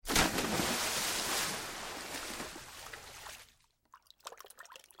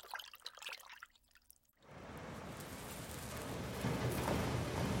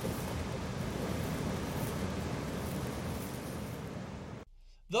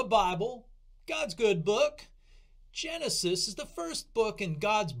the Bible, God's good book. Genesis is the first book in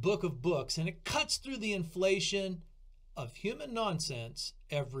God's book of books, and it cuts through the inflation of human nonsense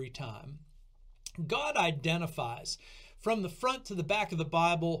every time. God identifies from the front to the back of the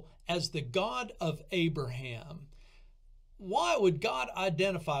Bible as the God of Abraham. Why would God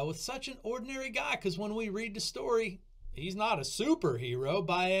identify with such an ordinary guy? Because when we read the story, he's not a superhero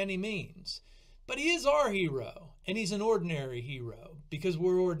by any means. But he is our hero, and he's an ordinary hero because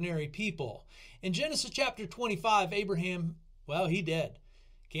we're ordinary people. In Genesis chapter 25, Abraham, well, he dead.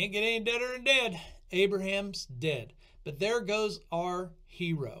 Can't get any deader than dead. Abraham's dead. But there goes our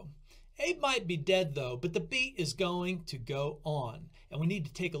hero. Abe might be dead, though, but the beat is going to go on. And we need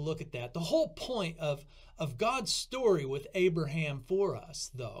to take a look at that. The whole point of God's story with Abraham for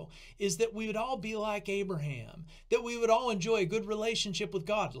us, though, is that we would all be like Abraham, that we would all enjoy a good relationship with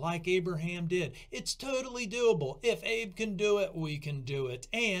God like Abraham did. It's totally doable. If Abe can do it, we can do it.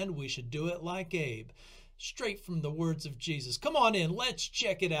 And we should do it like Abe. Straight from the words of Jesus. Come on in. Let's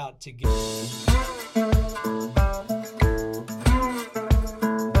check it out together.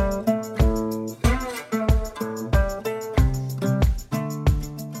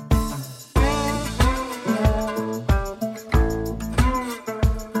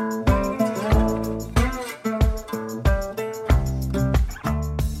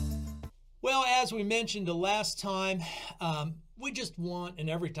 As we mentioned the last time, we just want, and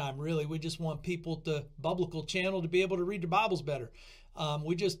every time really, we just want people to, Biblical Channel, to be able to read the Bibles better.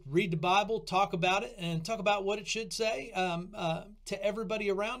 We just read the Bible, talk about it, and talk about what it should say to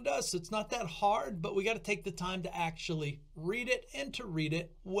everybody around us. It's not that hard, but we got to take the time to actually read it and to read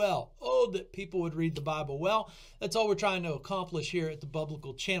it well. Oh, that people would read the Bible well. That's all we're trying to accomplish here at the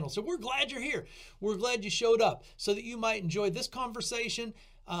Biblical Channel. So we're glad you're here. We're glad you showed up so that you might enjoy this conversation.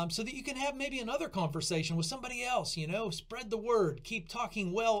 So that you can have maybe another conversation with somebody else, spread the word, keep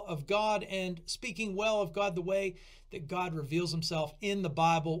talking well of God and speaking well of God the way that God reveals himself in the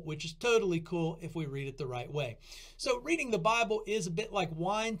Bible, which is totally cool if we read it the right way. So reading the Bible is a bit like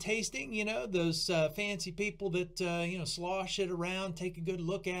wine tasting, those fancy people that, slosh it around, take a good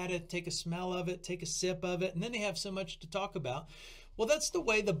look at it, take a smell of it, take a sip of it, and then they have so much to talk about. Well, that's the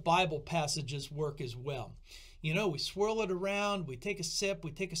way the Bible passages work as well. We swirl it around, we take a sip,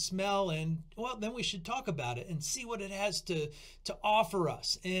 we take a smell, and, well, then we should talk about it and see what it has to offer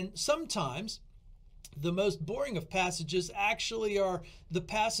us. And sometimes the most boring of passages actually are the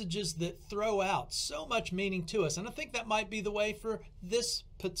passages that throw out so much meaning to us. And I think that might be the way for this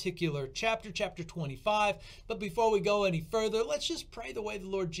particular chapter 25. But before we go any further, let's just pray the way the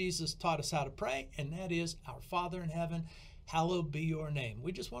Lord Jesus taught us how to pray, and that is, Our Father in heaven, hallowed be your name.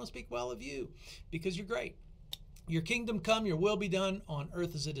 We just want to speak well of you because you're great. Your kingdom come, your will be done on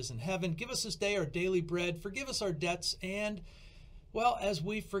earth as it is in heaven. Give us this day our daily bread. Forgive us our debts and, well, as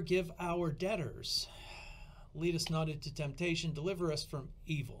we forgive our debtors. Lead us not into temptation. Deliver us from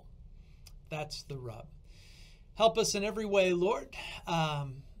evil. That's the rub. Help us in every way, Lord.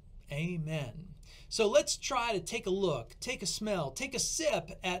 Amen. So let's try to take a look, take a smell, take a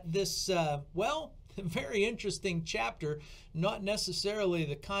sip at this, very interesting chapter, not necessarily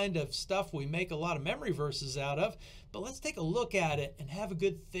the kind of stuff we make a lot of memory verses out of, but let's take a look at it and have a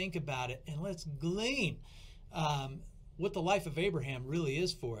good think about it, and let's glean what the life of Abraham really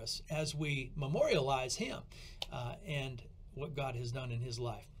is for us as we memorialize him and what God has done in his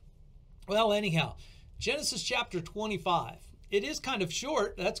life. Well, anyhow, Genesis chapter 25. It is kind of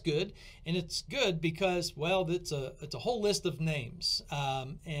short. That's good, and it's good because, well, it's a whole list of names,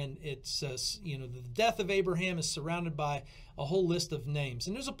 and it's the death of Abraham is surrounded by a whole list of names,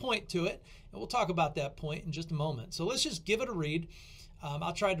 and there's a point to it, and we'll talk about that point in just a moment. So let's just give it a read.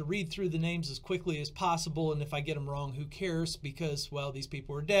 I'll try to read through the names as quickly as possible, and if I get them wrong, who cares? Because, well, these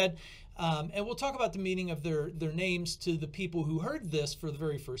people are dead, and we'll talk about the meaning of their names to the people who heard this for the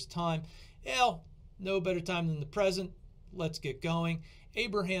very first time. Well, no better time than the present. Let's get going.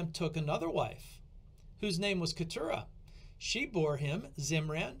 Abraham took another wife, whose name was Keturah. She bore him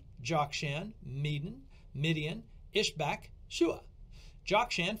Zimran, Jokshan, Medan, Midian, Ishbak, Shua.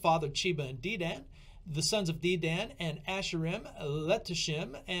 Jokshan fathered Sheba and Dedan. The sons of Dedan and Asherim,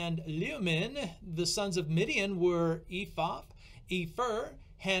 Letishim, and Leumin. The sons of Midian were Ephah, Epher,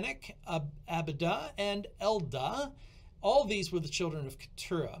 Hanok, Abidah, and Eldah. All these were the children of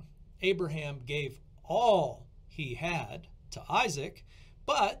Keturah. Abraham gave all he had to Isaac,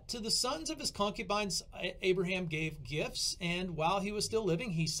 but to the sons of his concubines Abraham gave gifts, and while he was still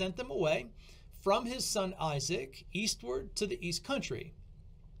living, he sent them away from his son Isaac eastward to the east country.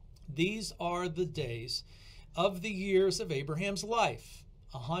 These are the days of the years of Abraham's life,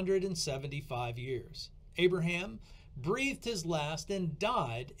 175 years. Abraham breathed his last and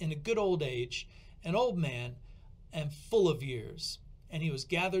died in a good old age, an old man and full of years, and he was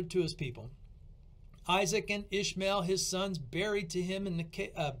gathered to his people. Isaac and Ishmael, his sons, buried him in the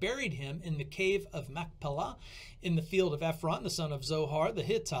cave of Machpelah, in the field of Ephron, the son of Zohar the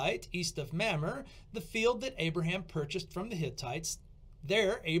Hittite, east of Mamre, the field that Abraham purchased from the Hittites.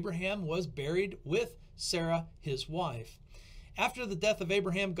 There Abraham was buried with Sarah, his wife. After the death of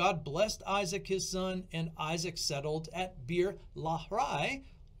Abraham, God blessed Isaac, his son, and Isaac settled at Beer Lahai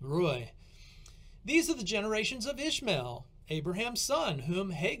Roi. These are the generations of Ishmael, Abraham's son, whom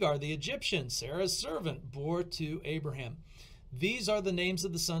Hagar the Egyptian, Sarah's servant, bore to Abraham. These are the names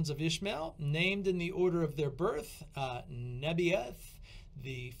of the sons of Ishmael, named in the order of their birth: Nebaioth,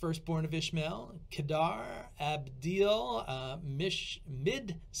 the firstborn of Ishmael; Kedar, Abdeel,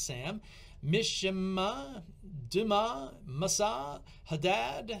 Mibsam, Mishma, Duma, Massa,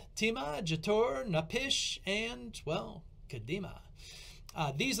 Hadad, Tema, Jetur, Napish, and, well, Kedema.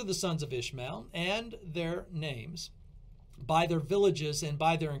 These are the sons of Ishmael, and their names, by their villages and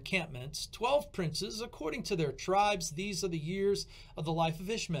by their encampments, 12 princes according to their tribes. These are the years of the life of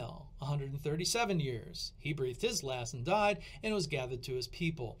Ishmael, 137 years. He breathed his last and died, and was gathered to his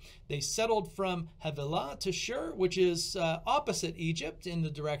people. They settled from Havilah to Shur, which is opposite Egypt in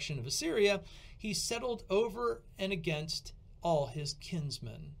the direction of Assyria. He settled over and against all his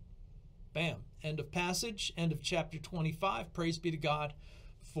kinsmen. Bam. End of passage. End of chapter 25. Praise be to God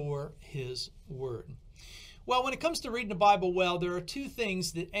for his word. Well, when it comes to reading the Bible well, there are two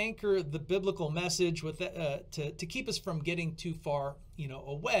things that anchor the biblical message with to keep us from getting too far,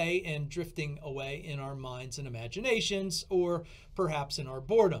 away and drifting away in our minds and imaginations, or perhaps in our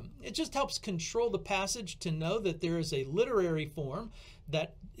boredom. It just helps control the passage to know that there is a literary form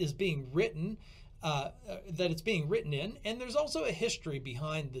that is being written, in, and there's also a history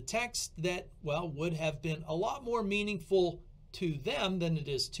behind the text that, would have been a lot more meaningful to them than it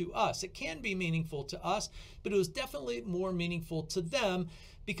is to us. It can be meaningful to us, but it was definitely more meaningful to them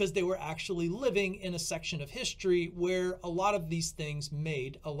because they were actually living in a section of history where a lot of these things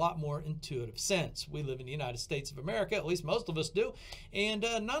made a lot more intuitive sense. We live in the United States of America, at least most of us do, and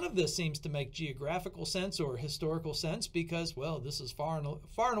none of this seems to make geographical sense or historical sense because, this is far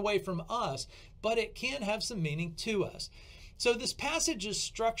and away from us, but it can have some meaning to us. So this passage is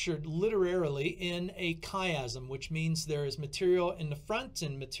structured literarily in a chiasm, which means there is material in the front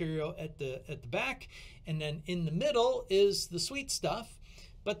and material at the back, and then in the middle is the sweet stuff.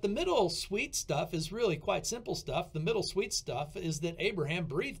 But the middle sweet stuff is really quite simple stuff. The middle sweet stuff is that Abraham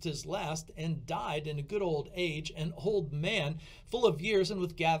breathed his last and died in a good old age, an old man full of years, and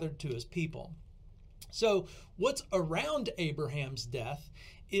was gathered to his people. So what's around Abraham's death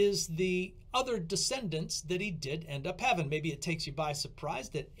is the other descendants that he did end up having. Maybe it takes you by surprise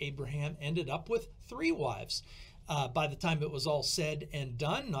that Abraham ended up with 3 wives. By the time it was all said and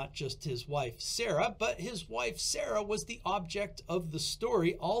done, not just his wife Sarah, but his wife Sarah was the object of the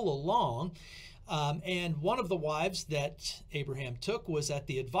story all along. And one of the wives that Abraham took was at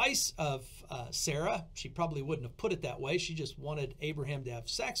the advice of Sarah. She probably wouldn't have put it that way. She just wanted Abraham to have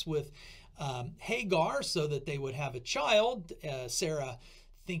sex with Hagar so that they would have a child. Sarah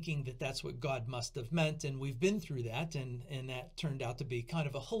thinking that that's what God must have meant, and we've been through that, and that turned out to be kind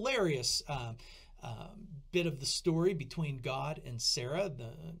of a hilarious bit of the story between God and Sarah.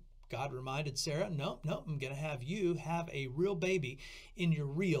 God reminded Sarah, no, I'm going to have you have a real baby in your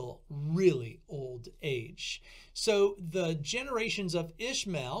really old age. So the generations of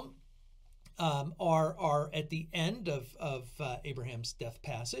Ishmael are at the end of Abraham's death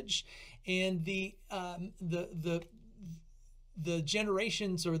passage, and the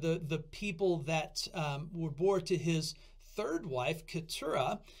generations, or the people that were born to his third wife,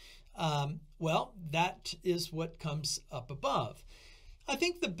 Keturah, that is what comes up above. I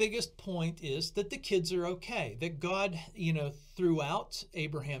think the biggest point is that the kids are okay, that God, throughout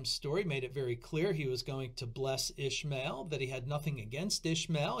Abraham's story made it very clear he was going to bless Ishmael, that he had nothing against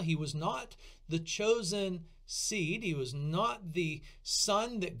Ishmael. He was not the chosen seed. He was not the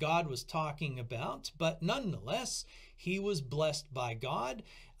son that God was talking about, but nonetheless, he was blessed by God.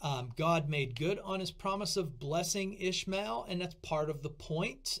 God made good on his promise of blessing Ishmael, and that's part of the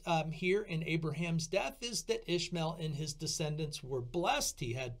point here in Abraham's death, is that Ishmael and his descendants were blessed.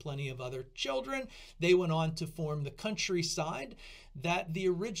 He had plenty of other children. They went on to form the countryside that the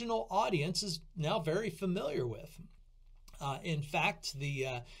original audience is now very familiar with. In fact,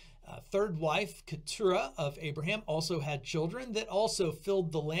 the third wife, Keturah of Abraham, also had children that also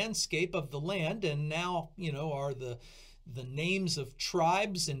filled the landscape of the land, and now, are the names of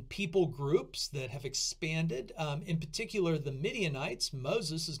tribes and people groups that have expanded. In particular, the Midianites.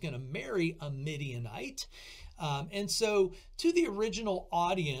 Moses is going to marry a Midianite. And so to the original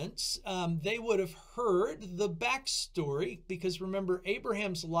audience, they would have heard the backstory, because remember,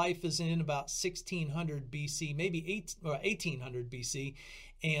 Abraham's life is in about 1600 BC, maybe 1800 BC,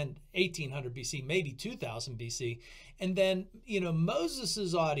 and 1800 BC, maybe 2000 BC. And then,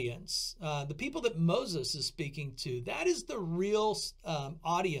 Moses's audience, the people that Moses is speaking to, that is the real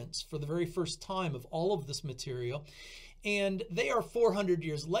audience for the very first time of all of this material. And they are 400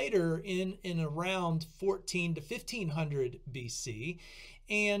 years later in around 14 to 1500 BC.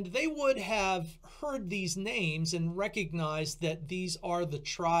 And they would have heard these names and recognized that these are the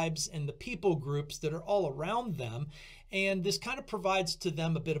tribes and the people groups that are all around them. And this kind of provides to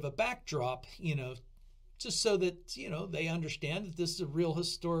them a bit of a backdrop, just so that, they understand that this is a real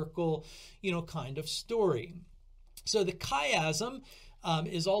historical, kind of story. So the chiasm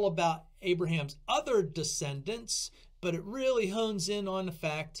is all about Abraham's other descendants, but it really hones in on the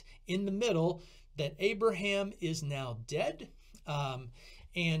fact in the middle that Abraham is now dead,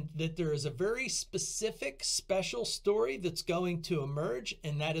 and that there is a very specific, special story that's going to emerge,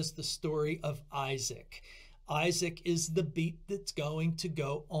 and that is the story of Isaac. Isaac is the beat that's going to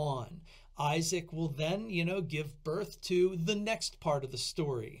go on. Isaac will then, give birth to the next part of the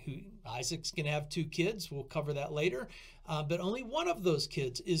story. Isaac's going to have 2 kids. We'll cover that later. But only one of those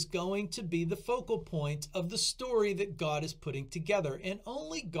kids is going to be the focal point of the story that God is putting together. And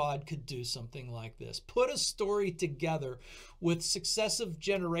only God could do something like this. Put a story together with successive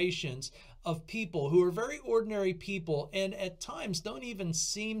generations of people who are very ordinary people and at times don't even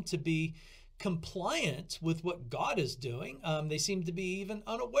seem to be compliant with what God is doing. They seem to be even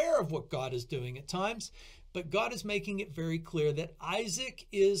unaware of what God is doing at times. But God is making it very clear that Isaac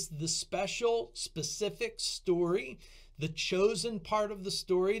is the special, specific story, the chosen part of the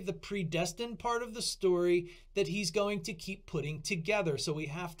story, the predestined part of the story that he's going to keep putting together. So we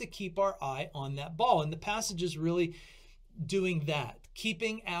have to keep our eye on that ball. And the passage is really doing that,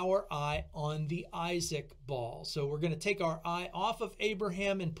 keeping our eye on the Isaac ball. So we're going to take our eye off of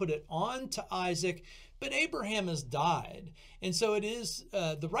Abraham and put it on to Isaac. But Abraham has died. And so it is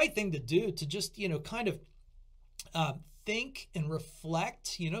the right thing to do to just, kind of think and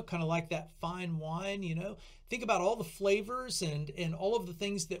reflect, kind of like that fine wine, think about all the flavors and all of the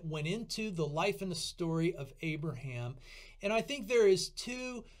things that went into the life and the story of Abraham. And I think there is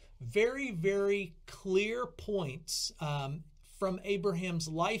 2 very, very clear points from Abraham's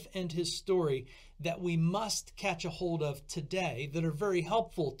life and his story that we must catch a hold of today that are very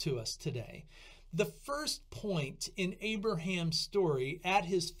helpful to us today. The first point in Abraham's story at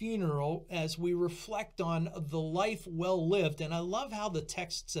his funeral, as we reflect on the life well lived, and I love how the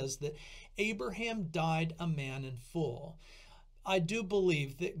text says that Abraham died a man in full. I do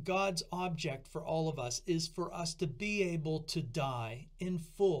believe that God's object for all of us is for us to be able to die in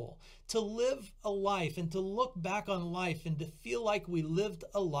full, to live a life and to look back on life and to feel like we lived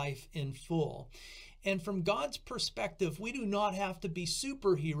a life in full. And from God's perspective, we do not have to be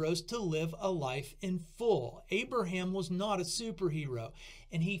superheroes to live a life in full. Abraham was not a superhero,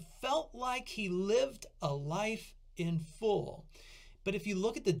 and he felt like he lived a life in full. But if you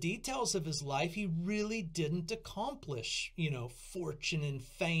look at the details of his life, he really didn't accomplish, fortune and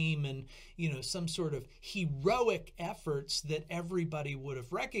fame and, some sort of heroic efforts that everybody would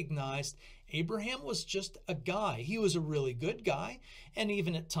have recognized. Abraham was just a guy. He was a really good guy. And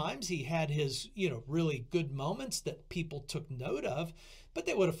even at times he had his, really good moments that people took note of, but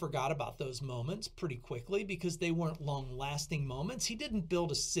they would have forgot about those moments pretty quickly because they weren't long-lasting moments. He didn't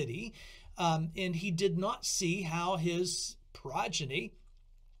build a city, and he did not see how his progeny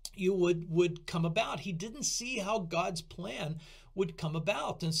would come about. He didn't see how God's plan would come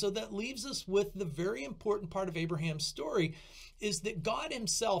about. And so that leaves us with the very important part of Abraham's story is that God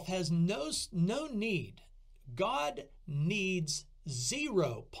himself has no need. God needs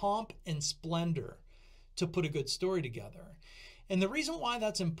zero pomp and splendor to put a good story together. And the reason why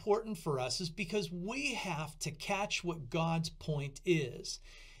that's important for us is because we have to catch what God's point is.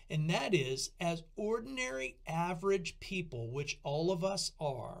 And that is, as ordinary, average people, which all of us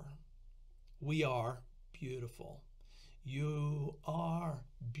are, we are beautiful. You are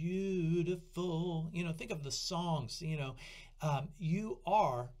beautiful. Think of the songs, you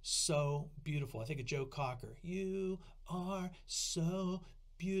are so beautiful. I think of Joe Cocker. You are so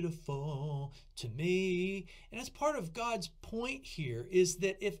beautiful to me. And that's part of God's point here is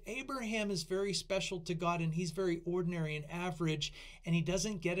that if Abraham is very special to God and he's very ordinary and average and he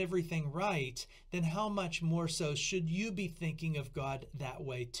doesn't get everything right, then how much more so should you be thinking of God that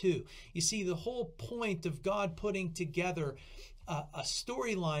way too? You see, the whole point of God putting together a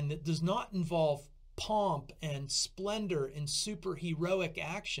storyline that does not involve pomp and splendor and superheroic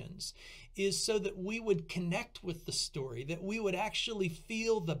actions is so that we would connect with the story, that we would actually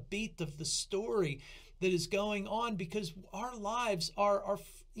feel the beat of the story that is going on, because our lives are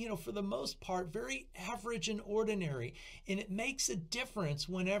for the most part, very average and ordinary. And it makes a difference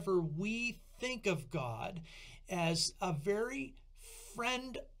whenever we think of God as a very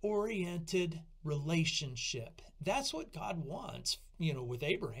friend-oriented relationship. That's what God wants, with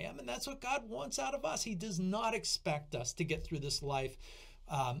Abraham, and that's what God wants out of us. He does not expect us to get through this life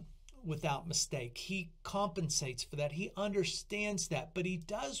without mistake. He compensates for that. He understands that, but he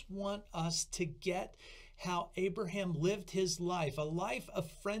does want us to get how Abraham lived his life, a life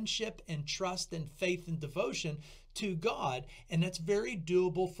of friendship and trust and faith and devotion to God. And that's very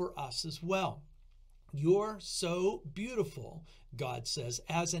doable for us as well. You're so beautiful, God says,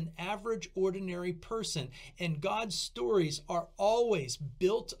 as an average, ordinary person. And God's stories are always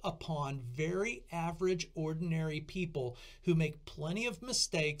built upon very average, ordinary people who make plenty of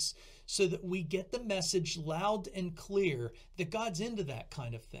mistakes, so that we get the message loud and clear that God's into that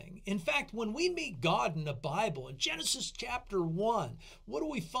kind of thing. In fact, when we meet God in the Bible, in Genesis chapter 1, what do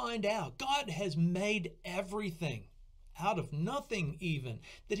we find out? God has made everything out of nothing, even,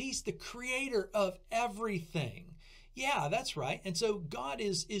 that he's the creator of everything. Yeah, that's right. And so God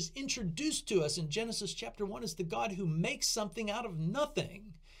is introduced to us in Genesis chapter 1 as the God who makes something out of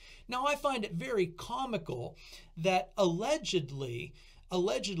nothing. Now, I find it very comical that allegedly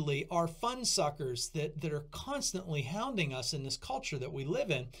are fun suckers that are constantly hounding us in this culture that we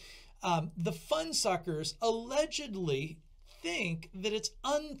live in. The fun suckers allegedly think that it's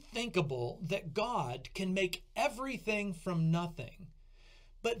unthinkable that God can make everything from nothing.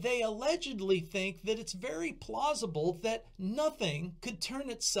 But they allegedly think that it's very plausible that nothing could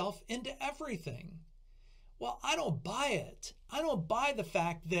turn itself into everything. Well, I don't buy it. I don't buy the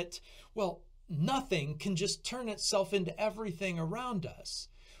fact that, nothing can just turn itself into everything around us.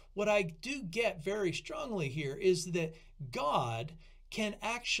 What I do get very strongly here is that God can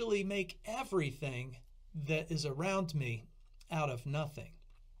actually make everything that is around me out of nothing.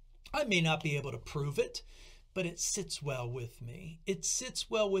 I may not be able to prove it, but it sits well with me. It sits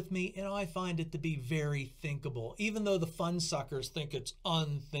well with me, and I find it to be very thinkable, even though the fun suckers think it's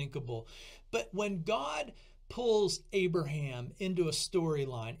unthinkable. But when God pulls Abraham into a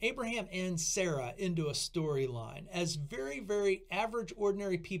storyline, Abraham and Sarah into a storyline, as very, very average,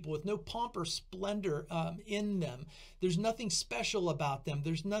 ordinary people with no pomp or splendor in them. There's nothing special about them.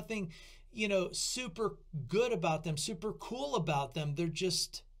 There's nothing, super good about them, super cool about them. They're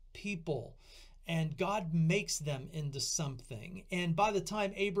just people. And God makes them into something. And by the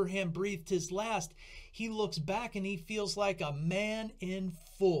time Abraham breathed his last, he looks back and he feels like a man in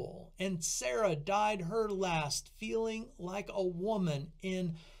full. And Sarah died her last, feeling like a woman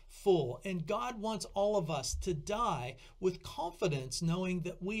in full. And God wants all of us to die with confidence, knowing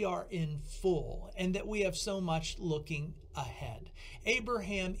that we are in full and that we have so much looking ahead.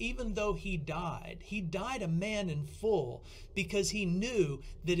 Abraham, even though he died a man in full, because he knew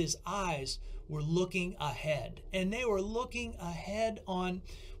that his eyes were looking ahead, and they were looking ahead on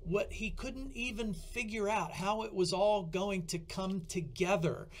what he couldn't even figure out how it was all going to come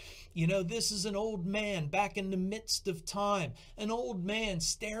together. This is an old man back in the midst of time, an old man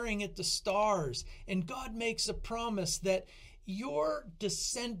staring at the stars, and God makes a promise that your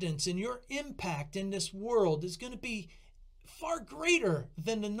descendants and your impact in this world is going to be far greater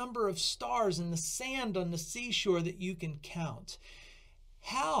than the number of stars and the sand on the seashore that you can count.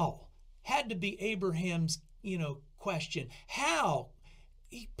 How? Had to be Abraham's, question. How?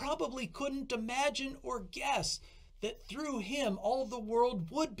 He probably couldn't imagine or guess that through him all the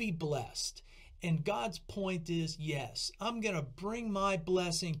world would be blessed. And God's point is, yes, I'm going to bring my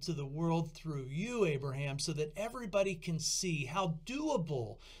blessing to the world through you, Abraham, so that everybody can see how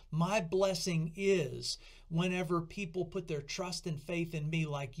doable my blessing is whenever people put their trust and faith in me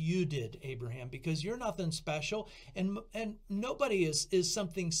like you did, Abraham, because you're nothing special and nobody is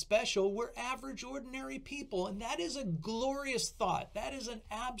something special. We're average, ordinary people. And that is a glorious thought. That is an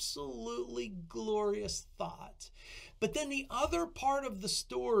absolutely glorious thought. But then the other part of the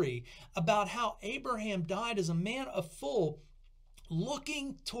story about how Abraham died as a man of full,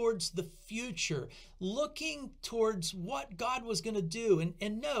 looking towards the future, looking towards what God was going to do.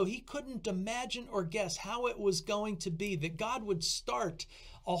 And no, he couldn't imagine or guess how it was going to be, that God would start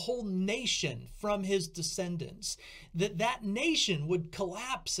a whole nation from his descendants, that nation would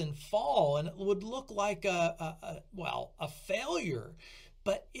collapse and fall, and it would look like a failure.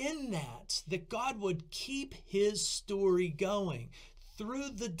 But in that God would keep his story going through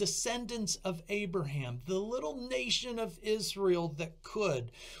the descendants of Abraham, the little nation of Israel that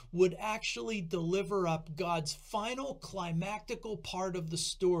would actually deliver up God's final climactical part of the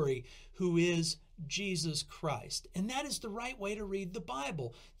story, who is Jesus Christ. And that is the right way to read the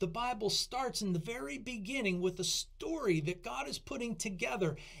Bible. The Bible starts in the very beginning with a story that God is putting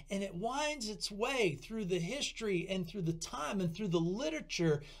together, and it winds its way through the history and through the time and through the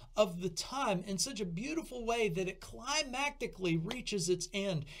literature of the time in such a beautiful way that it climactically reaches its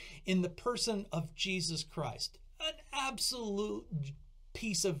end in the person of Jesus Christ. An absolute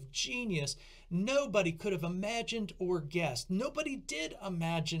piece of genius. Nobody could have imagined or guessed. Nobody did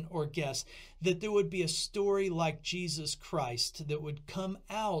imagine or guess that there would be a story like Jesus Christ that would come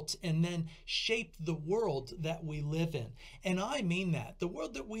out and then shape the world that we live in. And I mean that. The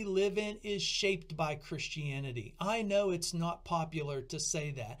world that we live in is shaped by Christianity. I know it's not popular to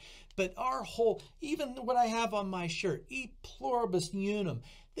say that, but our whole, even what I have on my shirt, E pluribus unum,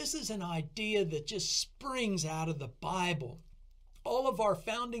 this is an idea that just springs out of the Bible. All of our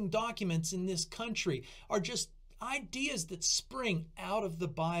founding documents in this country are just ideas that spring out of the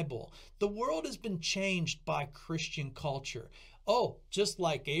Bible. The world has been changed by Christian culture. Oh, just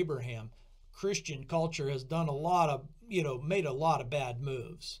like Abraham, Christian culture has done a lot of, made a lot of bad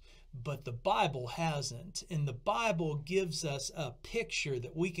moves. But the Bible hasn't. And the Bible gives us a picture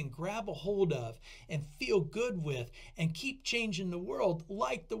that we can grab a hold of and feel good with and keep changing the world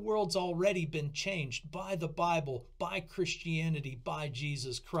like the world's already been changed by the Bible, by Christianity, by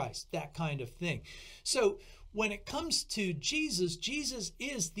Jesus Christ, that kind of thing. So when it comes to Jesus, Jesus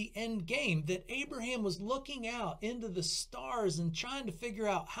is the end game that Abraham was looking out into the stars and trying to figure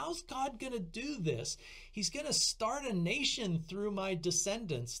out, how's God going to do this? He's going to start a nation through my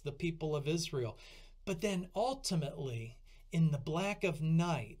descendants, the people of Israel. But then ultimately, in the black of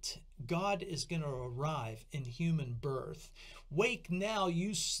night, God is going to arrive in human birth. Wake now,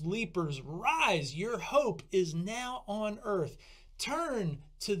 you sleepers, rise. Your hope is now on earth. Turn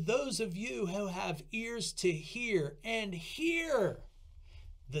to those of you who have ears to hear and hear.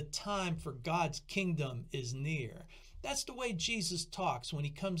 The time for God's kingdom is near. That's the way Jesus talks when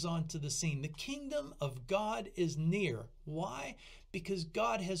he comes onto the scene. The kingdom of God is near. Why? Because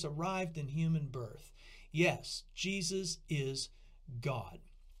God has arrived in human birth. Yes, Jesus is God.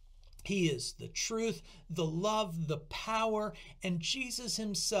 He is the truth, the love, the power, and Jesus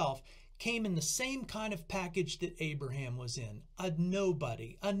himself came in the same kind of package that Abraham was in. A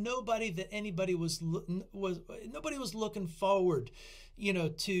nobody that anybody nobody was looking forward,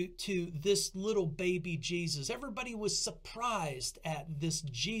 to this little baby Jesus. Everybody was surprised at this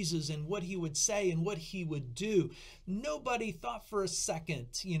Jesus and what he would say and what he would do. Nobody thought for a second,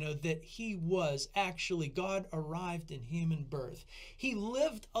 that he was actually, God arrived in human birth. He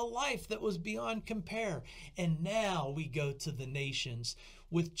lived a life that was beyond compare. And now we go to the nations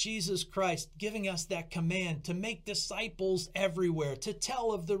with Jesus Christ giving us that command to make disciples everywhere, to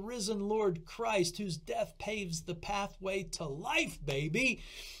tell of the risen Lord Christ, whose death paves the pathway to life, baby.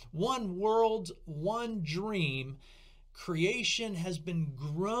 One world, one dream. Creation has been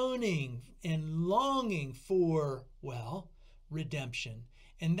groaning and longing for, redemption.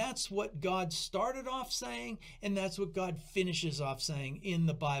 And that's what God started off saying, and that's what God finishes off saying in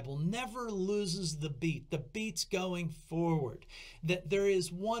the Bible. Never loses the beat. The beat's going forward. That there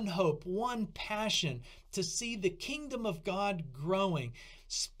is one hope, one passion to see the kingdom of God growing.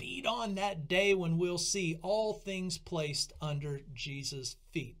 Speed on that day when we'll see all things placed under Jesus'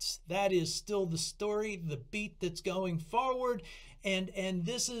 feet. That is still the story, the beat that's going forward. And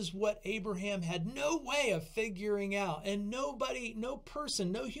this is what Abraham had no way of figuring out. And nobody, no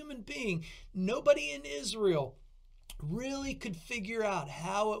person, no human being, nobody in Israel really could figure out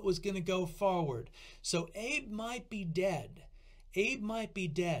how it was going to go forward. So Abe might be dead.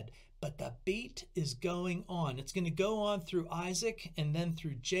 But the beat is going on. It's going to go on through Isaac and then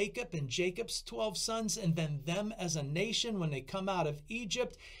through Jacob and Jacob's 12 sons and then them as a nation when they come out of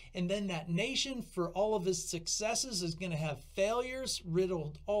Egypt. And then that nation, for all of his successes, is going to have failures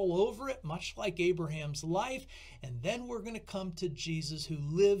riddled all over it, much like Abraham's life. And then we're going to come to Jesus, who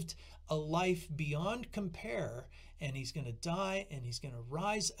lived a life beyond compare. And he's going to die and he's going to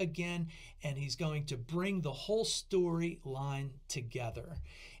rise again. And he's going to bring the whole storyline together.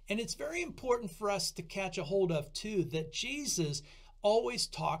 And it's very important for us to catch a hold of, too, that Jesus always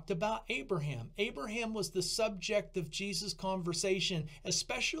talked about Abraham. Abraham was the subject of Jesus' conversation,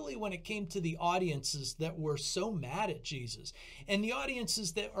 especially when it came to the audiences that were so mad at Jesus. And the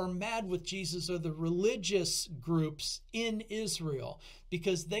audiences that are mad with Jesus are the religious groups in Israel,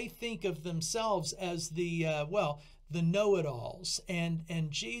 because they think of themselves as the know-it-alls, and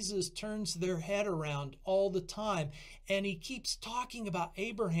Jesus turns their head around all the time, and he keeps talking about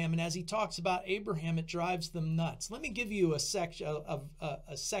Abraham, and as he talks about Abraham, it drives them nuts. Let me give you a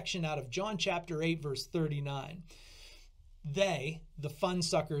section out of John chapter 8, verse 39. They, the fun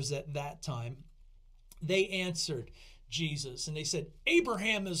suckers at that time, they answered Jesus, and they said,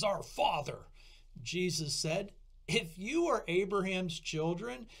 "Abraham is our father." Jesus said, "If you are Abraham's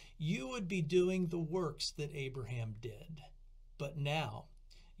children, you would be doing the works that Abraham did. But now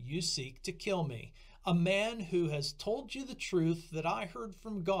you seek to kill me, a man who has told you the truth that I heard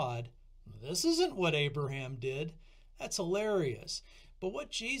from God. This isn't what Abraham did." That's hilarious. But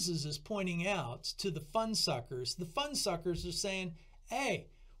what Jesus is pointing out to the fun suckers are saying, hey,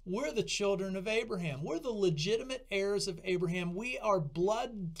 we're the children of Abraham. We're the legitimate heirs of Abraham. We are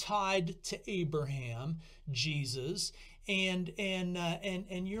blood tied to Abraham, Jesus, and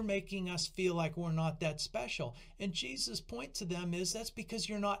you're making us feel like we're not that special. And Jesus' point to them is that's because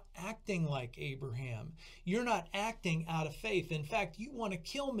you're not acting like Abraham. You're not acting out of faith. In fact, you want to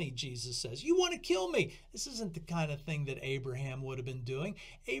kill me, Jesus says. You want to kill me. This isn't the kind of thing that Abraham would have been doing.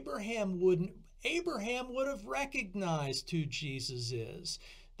 Abraham would have recognized who Jesus is.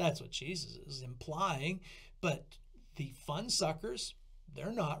 That's what Jesus is implying. But the fun suckers,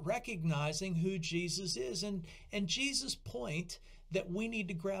 they're not recognizing who Jesus is. And Jesus' point that we need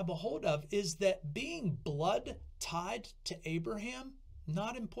to grab a hold of is that being blood tied to Abraham,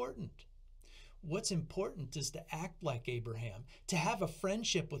 not important. What's important is to act like Abraham, to have a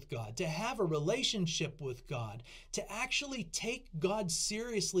friendship with God, to have a relationship with God, to actually take God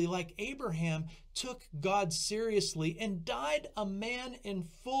seriously like Abraham took God seriously and died a man in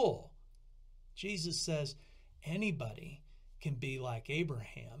full. Jesus says anybody can be like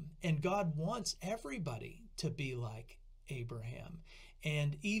Abraham, and God wants everybody to be like Abraham.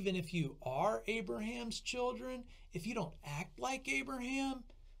 And even if you are Abraham's children, if you don't act like Abraham,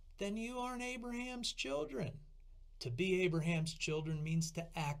 then you aren't Abraham's children. To be Abraham's children means to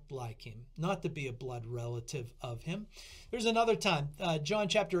act like him, not to be a blood relative of him. There's another time, John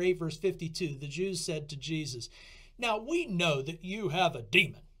chapter 8, verse 52, the Jews said to Jesus, "Now we know that you have a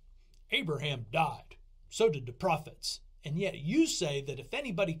demon. Abraham died, so did the prophets. And yet you say that if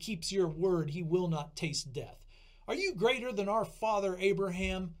anybody keeps your word, he will not taste death. Are you greater than our father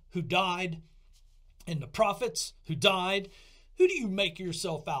Abraham, who died, and the prophets who died? Who do you make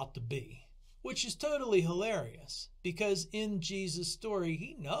yourself out to be?" Which is totally hilarious, because in Jesus' story,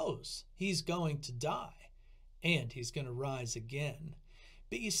 he knows he's going to die and he's going to rise again.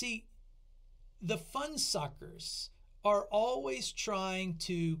 But you see, the fun suckers are always trying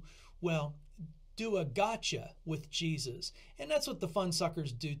to, do a gotcha with Jesus. And that's what the fun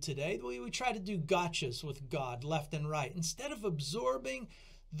suckers do today. We try to do gotchas with God left and right instead of absorbing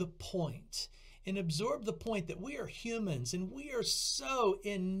the point. And absorb the point that we are humans and we are so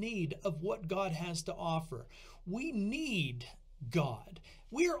in need of what God has to offer. We need God.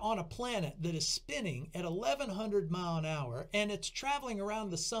 We are on a planet that is spinning at 1,100 miles an hour, and it's traveling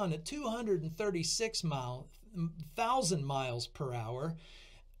around the sun at 236,000 miles per hour.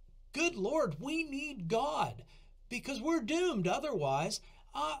 Good Lord, we need God because we're doomed otherwise.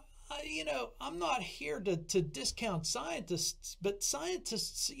 I'm not here to discount scientists, but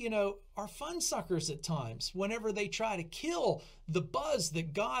scientists, are fun suckers at times whenever they try to kill the buzz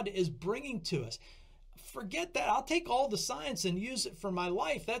that God is bringing to us. Forget that. I'll take all the science and use it for my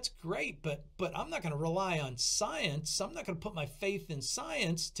life. That's great, but I'm not going to rely on science. I'm not going to put my faith in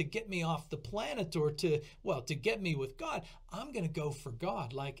science to get me off the planet or to get me with God. I'm going to go for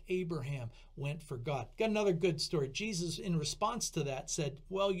God like Abraham went for God. Got another good story. Jesus, in response to that, said,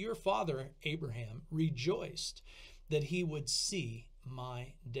 "Well, your father, Abraham, rejoiced that he would see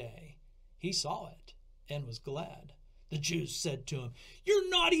my day. He saw it and was glad." The Jews said to him, "You're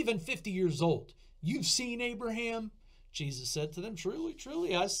not even 50 years old. You've seen Abraham?" Jesus said to them, "Truly,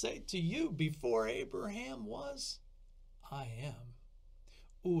 truly, I say to you, before Abraham was, I am."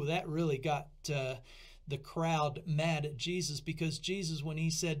 Ooh, that really got the crowd mad at Jesus, because Jesus, when he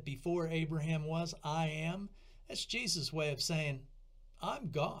said, "Before Abraham was, I am," that's Jesus' way of saying,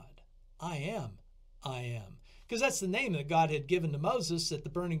 I'm God. I am. Because that's the name that God had given to Moses at the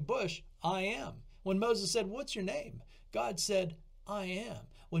burning bush, I am. When Moses said, "What's your name?" God said, I am.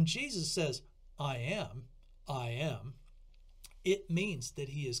 When Jesus says, I am, it means that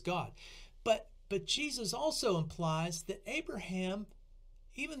he is God. But Jesus also implies that Abraham,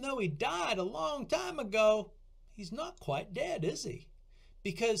 even though he died a long time ago, he's not quite dead, is he?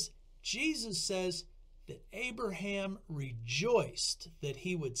 Because Jesus says that Abraham rejoiced that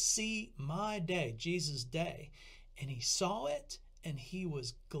he would see my day, Jesus' day, and he saw it and he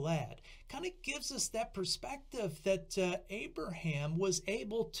was glad. Kind of gives us that perspective that Abraham was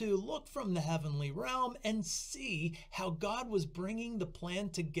able to look from the heavenly realm and see how God was bringing the plan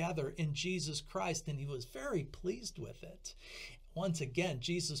together in Jesus Christ, and he was very pleased with it. Once again,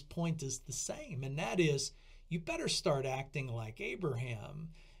 Jesus' point is the same, and that is, you better start acting like Abraham.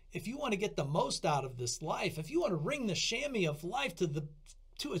 If you want to get the most out of this life, if you want to wring the chamois of life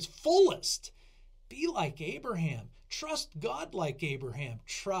to its fullest, be like Abraham. Trust God like Abraham.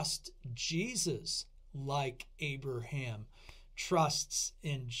 Trust Jesus like Abraham trusts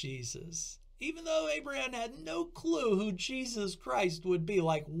in Jesus. Even though Abraham had no clue who Jesus Christ would be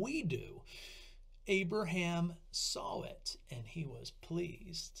like we do, Abraham saw it and he was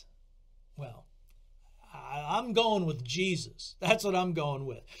pleased. Well, I'm going with Jesus. That's what I'm going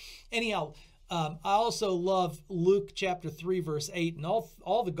with. Anyhow, I also love Luke chapter 3, verse 8, and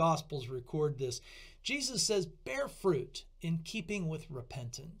all the Gospels record this. Jesus says, bear fruit in keeping with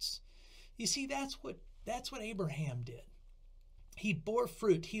repentance. You see, that's what Abraham did. He bore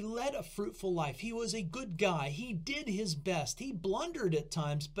fruit. He led a fruitful life. He was a good guy. He did his best. He blundered at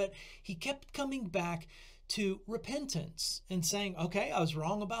times, but he kept coming back to repentance and saying, okay, I was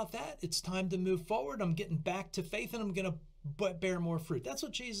wrong about that. It's time to move forward. I'm getting back to faith and I'm going to bear more fruit. That's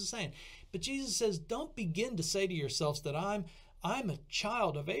what Jesus is saying. But Jesus says, don't begin to say to yourselves that I'm a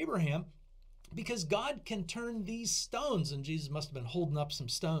child of Abraham, because God can turn these stones, and Jesus must have been holding up some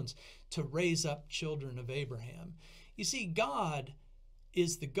stones, to raise up children of Abraham. You see, God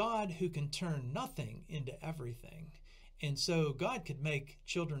is the God who can turn nothing into everything. And so God could make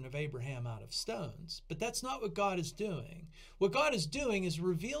children of Abraham out of stones. But that's not what God is doing. What God is doing is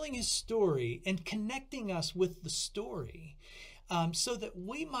revealing his story and connecting us with the story, so that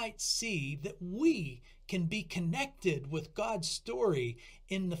we might see that we can be connected with God's story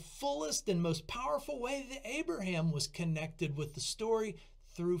in the fullest and most powerful way that Abraham was connected with the story,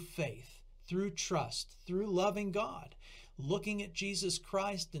 through faith, through trust, through loving God, looking at Jesus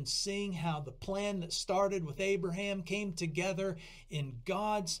Christ and seeing how the plan that started with Abraham came together in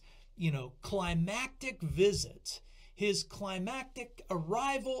God's, climactic visit, his climactic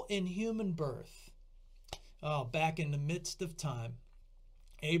arrival in human birth. Oh, back in the midst of time,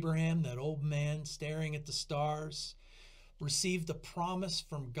 Abraham, that old man staring at the stars, received a promise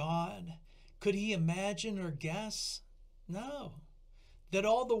from God. Could he imagine or guess? No. That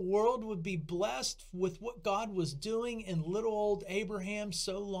all the world would be blessed with what God was doing in little old Abraham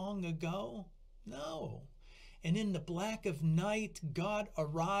so long ago? No. And in the black of night, God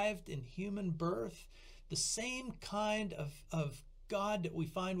arrived in human birth, the same kind of God that we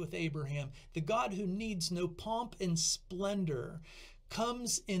find with Abraham, the God who needs no pomp and splendor,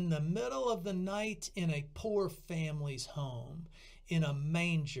 comes in the middle of the night in a poor family's home, in a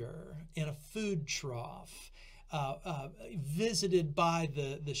manger, in a food trough, visited by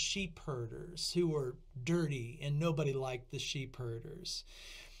the sheep herders who were dirty, and nobody liked the sheep herders.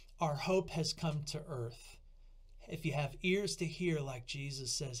 Our hope has come to earth. If you have ears to hear, like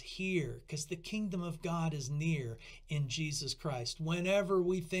Jesus says, hear, because the kingdom of God is near in Jesus Christ. Whenever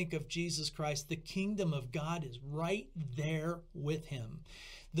we think of Jesus Christ, the kingdom of God is right there with him.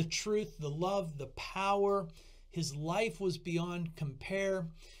 The truth, the love, the power, his life was beyond compare.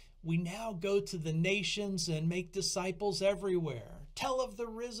 We now go to the nations and make disciples everywhere. Tell of the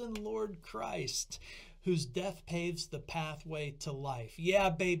risen Lord Christ, whose death paves the pathway to life. Yeah,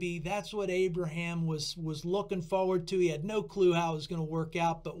 baby, that's what Abraham was looking forward to. He had no clue how it was going to work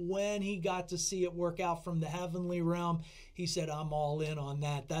out, but when he got to see it work out from the heavenly realm, he said, I'm all in on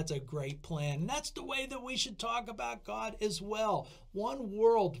that. That's a great plan. And that's the way that we should talk about God as well. One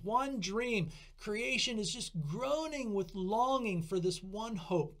world, one dream. Creation is just groaning with longing for this one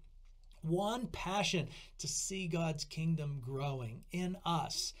hope, one passion to see God's kingdom growing in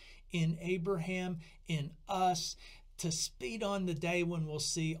us, in Abraham, in us, to speed on the day when we'll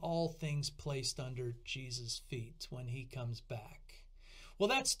see all things placed under Jesus' feet when he comes back. Well,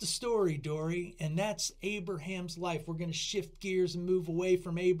 that's the story, Dory, and that's Abraham's life. We're going to shift gears and move away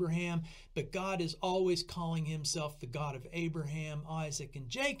from Abraham, but God is always calling himself the God of Abraham, Isaac, and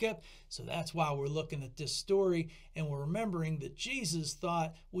Jacob. So that's why we're looking at this story, and we're remembering that Jesus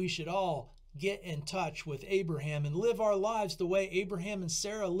thought we should all get in touch with Abraham and live our lives the way Abraham and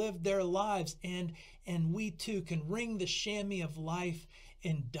Sarah lived their lives, and we too can wring the chamois of life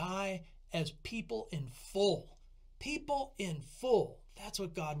and die as people in full. People in full. That's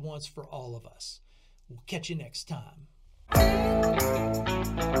what God wants for all of us. We'll catch you next time.